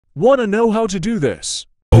Wanna know how to do this?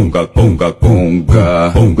 Esse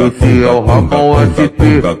é o Rabão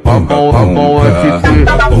ST, Rabão ST.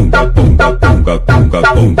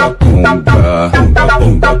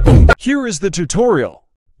 Here is the tutorial.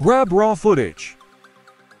 Grab raw footage.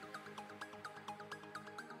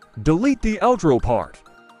 Delete the outro part.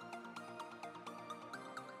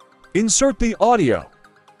 Insert the audio.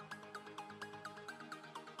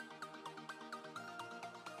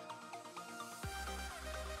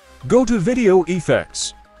 Go to Video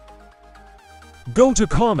Effects. Go to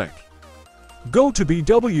Comic. Go to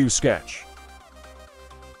BW Sketch.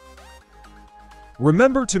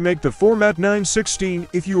 Remember to make the format 9:16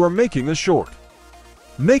 if you are making a short.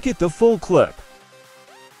 Make it the full clip.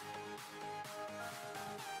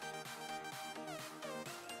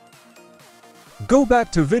 Go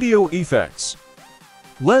back to Video Effects.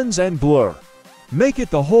 Lens and Blur. Make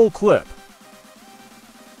it the whole clip.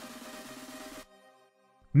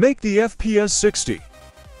 Make the FPS 60.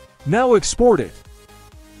 Now export it.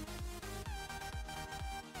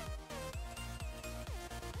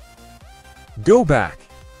 Go back.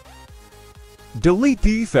 Delete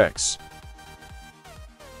the effects.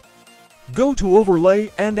 Go to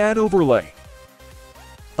Overlay and add overlay.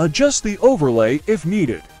 Adjust the overlay if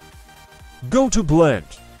needed. Go to Blend.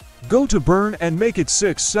 Go to Burn and make it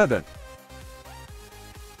 6:7.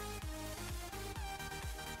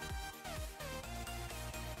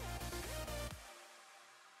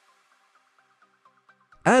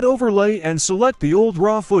 Add overlay and select the old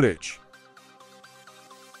raw footage.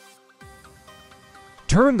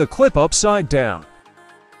 Turn the clip upside down.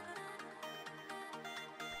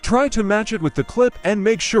 Try to match it with the clip and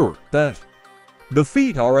make sure that the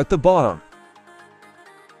feet are at the bottom.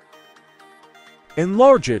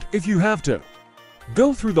 Enlarge it if you have to.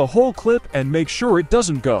 Go through the whole clip and make sure it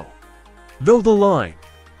doesn't go though the line.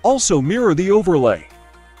 Also mirror the overlay.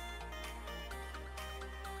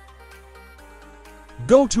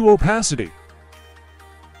 Go to Opacity.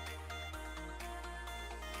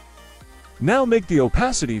 Now make the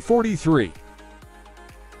opacity 43.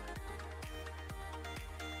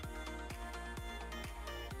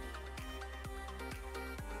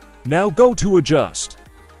 Now go to Adjust.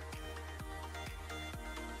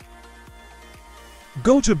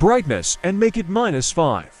 Go to Brightness and make it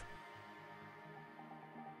 -5.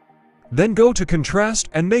 Then go to Contrast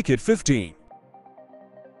and make it 15.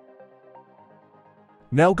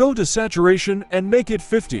 Now go to Saturation and make it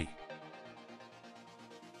 50.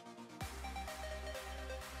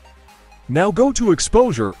 Now go to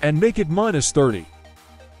Exposure and make it -30.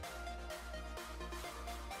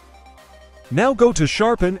 Now go to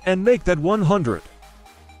Sharpen and make that 100.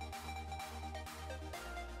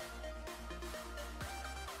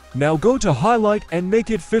 Now go to Highlight and make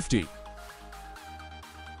it 50.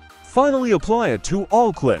 Finally apply it to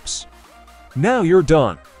all clips. Now you're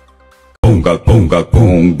done. Esse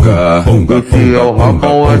é o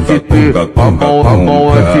Rabão ST,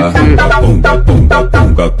 Rabão ST.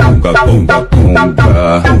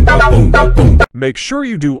 Make sure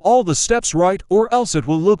you do all the steps right or else it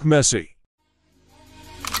will look messy.